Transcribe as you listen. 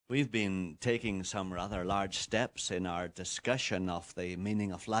We've been taking some rather large steps in our discussion of the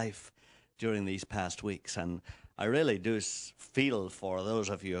meaning of life during these past weeks, and I really do feel for those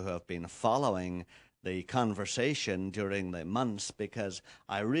of you who have been following the conversation during the months, because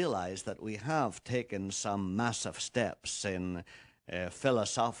I realize that we have taken some massive steps in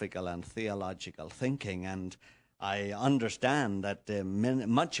philosophical and theological thinking, and I understand that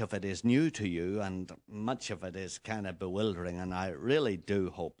much of it is new to you and much of it is kind of bewildering, and I really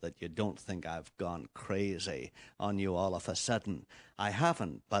do hope that you don't think I've gone crazy on you all of a sudden. I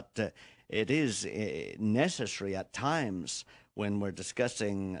haven't, but it is necessary at times when we're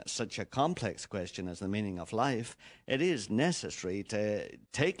discussing such a complex question as the meaning of life. It is necessary to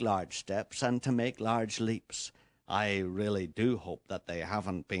take large steps and to make large leaps. I really do hope that they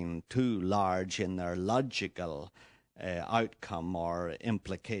haven't been too large in their logical outcome or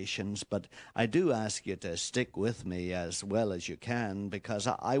implications, but I do ask you to stick with me as well as you can, because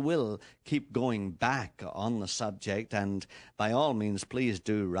I will keep going back on the subject, and by all means, please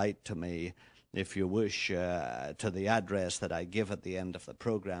do write to me if you wish, to the address that I give at the end of the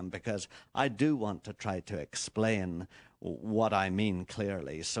program, because I do want to try to explain what I mean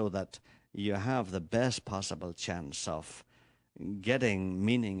clearly so that you have the best possible chance of getting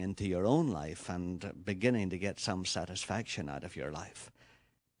meaning into your own life and beginning to get some satisfaction out of your life.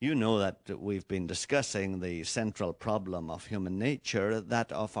 You know that we've been discussing the central problem of human nature,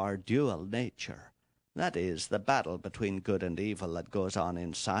 that of our dual nature. That is, the battle between good and evil that goes on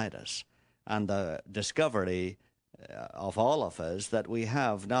inside us, and the discovery of all of us that we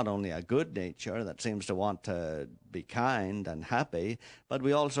have not only a good nature that seems to want to be kind and happy, but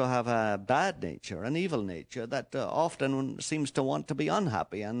we also have a bad nature, an evil nature that often seems to want to be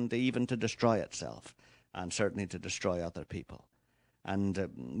unhappy and even to destroy itself, and certainly to destroy other people.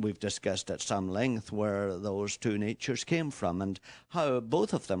 And we've discussed at some length where those two natures came from and how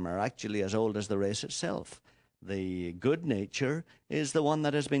both of them are actually as old as the race itself. The good nature is the one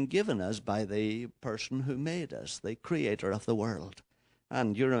that has been given us by the person who made us, the creator of the world.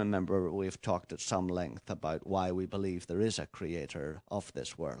 And you remember we've talked at some length about why we believe there is a creator of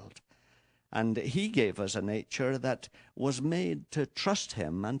this world. And he gave us a nature that was made to trust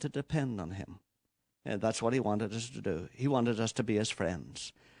him and to depend on him. And that's what he wanted us to do. He wanted us to be his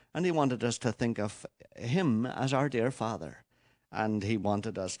friends. And he wanted us to think of him as our dear Father. And he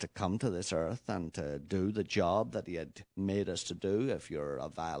wanted us to come to this earth and to do the job that he had made us to do. If you're a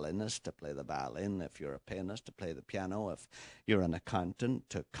violinist, to play the violin. If you're a pianist, to play the piano. If you're an accountant,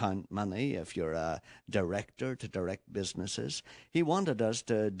 to count money. If you're a director, to direct businesses. He wanted us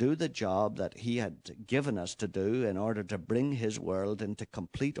to do the job that he had given us to do in order to bring his world into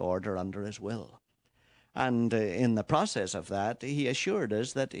complete order under his will. And in the process of that, he assured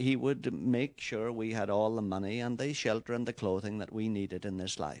us that he would make sure we had all the money and the shelter and the clothing that we needed in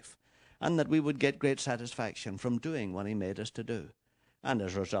this life, and that we would get great satisfaction from doing what he made us to do. And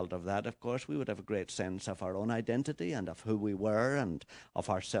as a result of that, of course, we would have a great sense of our own identity and of who we were and of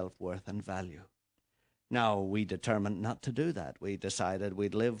our self-worth and value. Now, we determined not to do that. We decided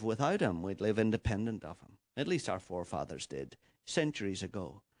we'd live without him. We'd live independent of him. At least our forefathers did, centuries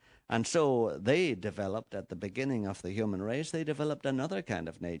ago. And so they developed, at the beginning of the human race, they developed another kind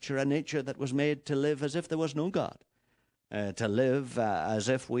of nature, a nature that was made to live as if there was no God, to live as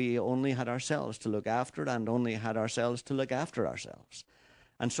if we only had ourselves to look after and only had ourselves to look after ourselves.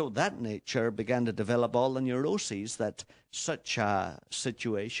 And so that nature began to develop all the neuroses that such a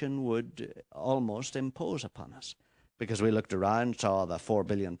situation would almost impose upon us. Because we looked around, saw the 4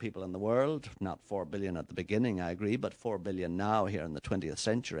 billion people in the world, not 4 billion at the beginning, I agree, but 4 billion now here in the 20th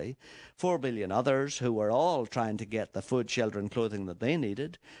century, 4 billion others who were all trying to get the food, shelter, and clothing that they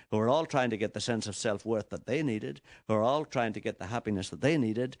needed, who were all trying to get the sense of self-worth that they needed, who were all trying to get the happiness that they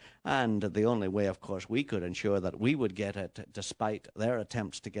needed, and the only way, of course, we could ensure that we would get it, despite their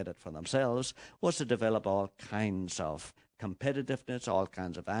attempts to get it for themselves, was to develop all kinds of competitiveness, all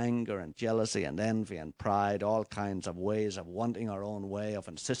kinds of anger and jealousy and envy and pride, all kinds of ways of wanting our own way, of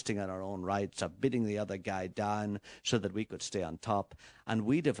insisting on our own rights, of bidding the other guy down so that we could stay on top. And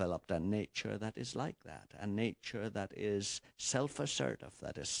we developed a nature that is like that, a nature that is self-assertive,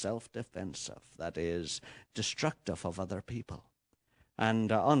 that is self-defensive, that is destructive of other people.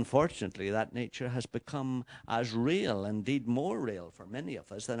 And unfortunately, that nature has become as real, indeed more real for many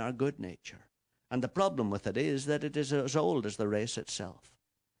of us than our good nature. And the problem with it is that it is as old as the race itself.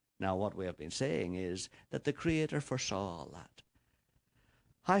 Now, what we have been saying is that the Creator foresaw all that.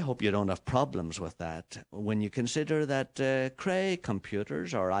 I hope you don't have problems with that when you consider that Cray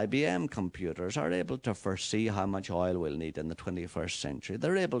computers or IBM computers are able to foresee how much oil we'll need in the 21st century.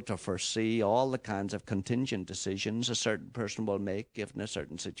 They're able to foresee all the kinds of contingent decisions a certain person will make given a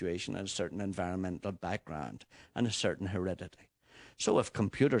certain situation and a certain environmental background and a certain heredity. So if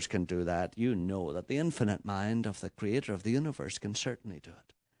computers can do that, you know that the infinite mind of the creator of the universe can certainly do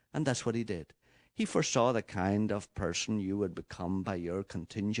it. And that's what he did. He foresaw the kind of person you would become by your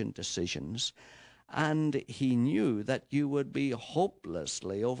contingent decisions, and he knew that you would be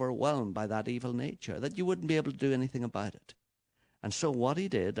hopelessly overwhelmed by that evil nature, that you wouldn't be able to do anything about it. And so what he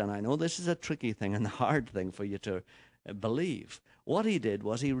did, and I know this is a tricky thing and a hard thing for you to believe, what he did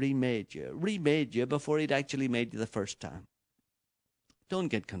was he remade you before he'd actually made you the first time. Don't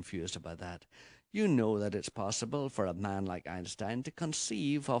get confused about that. You know that it's possible for a man like Einstein to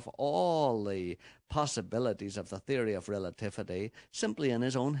conceive of all the possibilities of the theory of relativity simply in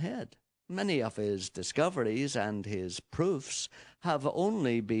his own head. Many of his discoveries and his proofs have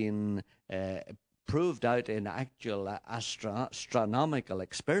only been proved out in actual astronomical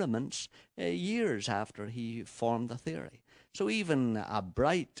experiments years after he formed the theory. So even a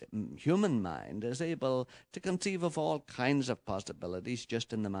bright human mind is able to conceive of all kinds of possibilities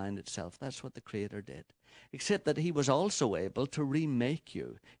just in the mind itself. That's what the Creator did. Except that he was also able to remake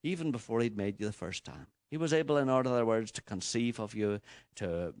you even before he'd made you the first time. He was able, in other words, to conceive of you,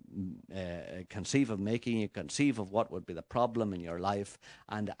 to conceive of making you, conceive of what would be the problem in your life,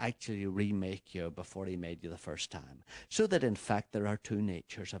 and actually remake you before he made you the first time. So that, in fact, there are two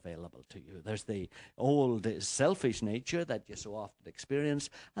natures available to you. There's the old selfish nature that you so often experience,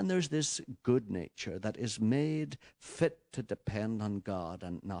 and there's this good nature that is made fit to depend on God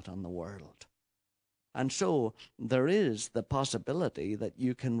and not on the world. And so there is the possibility that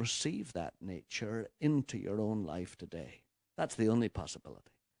you can receive that nature into your own life today. That's the only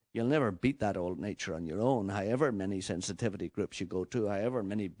possibility. You'll never beat that old nature on your own, however many sensitivity groups you go to, however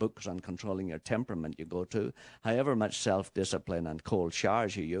many books on controlling your temperament you go to, however much self-discipline and cold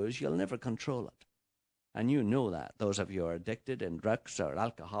showers you use, you'll never control it. And you know that. Those of you who are addicted in drugs or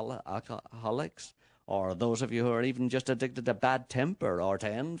alcoholics, or those of you who are even just addicted to bad temper or to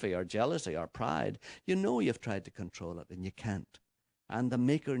envy or jealousy or pride, you know you've tried to control it and you can't. And the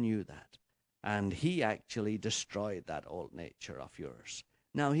Maker knew that. And he actually destroyed that old nature of yours.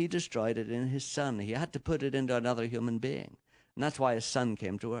 Now, he destroyed it in his Son. He had to put it into another human being. And that's why his Son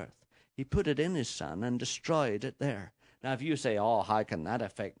came to earth. He put it in his Son and destroyed it there. Now, if you say, oh, how can that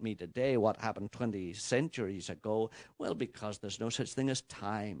affect me today? What happened 20 centuries ago? Well, because there's no such thing as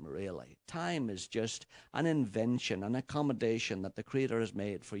time, really. Time is just an invention, an accommodation that the Creator has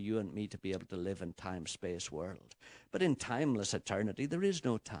made for you and me to be able to live in time-space world. But in timeless eternity, there is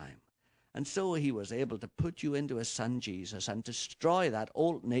no time. And so he was able to put you into his Son, Jesus, and destroy that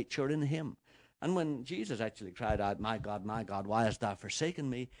old nature in him. And when Jesus actually cried out, my God, why hast thou forsaken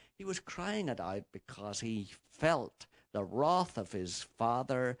me? He was crying it out because he felt the wrath of his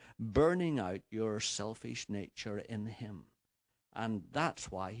Father burning out your selfish nature in him. And that's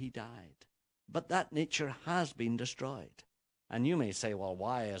why he died. But that nature has been destroyed. And you may say, well,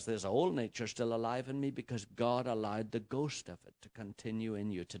 why is this old nature still alive in me? Because God allowed the ghost of it to continue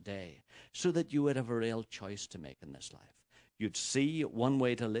in you today so that you would have a real choice to make in this life. You'd see one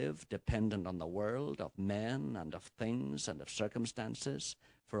way to live dependent on the world, of men and of things and of circumstances,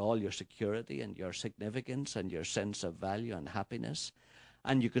 for all your security and your significance and your sense of value and happiness.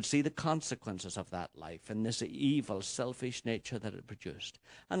 And you could see the consequences of that life in this evil, selfish nature that it produced.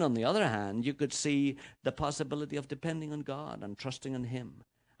 And on the other hand, you could see the possibility of depending on God and trusting in him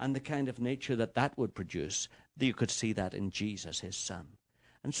and the kind of nature that that would produce. You could see that in Jesus, his Son.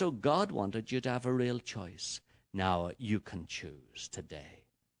 And so God wanted you to have a real choice. Now you can choose today.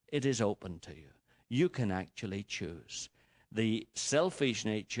 It is open to you. You can actually choose. The selfish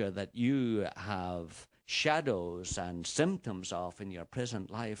nature that you have shadows and symptoms of in your present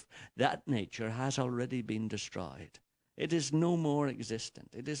life, that nature has already been destroyed. It is no more existent.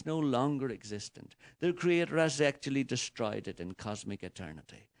 It is no longer existent. The Creator has actually destroyed it in cosmic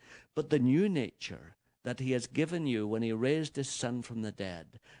eternity. But the new nature that he has given you when he raised his Son from the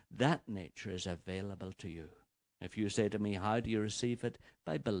dead, that nature is available to you. If you say to me, how do you receive it?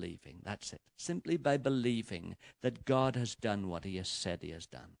 By believing. That's it. Simply by believing that God has done what he has said he has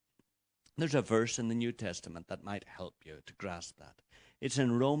done. There's a verse in the New Testament that might help you to grasp that. It's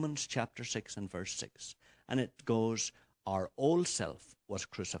in Romans chapter 6 and verse 6. And it goes, our old self was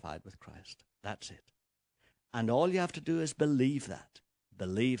crucified with Christ. That's it. And all you have to do is believe that.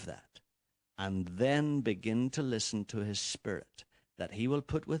 Believe that. And then begin to listen to his Spirit that he will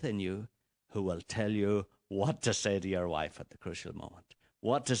put within you, who will tell you what to say to your wife at the crucial moment,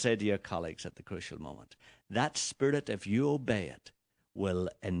 what to say to your colleagues at the crucial moment. That spirit, if you obey it, will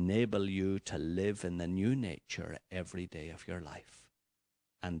enable you to live in the new nature every day of your life.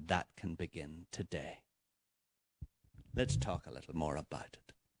 And that can begin today. Let's talk a little more about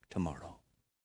it tomorrow.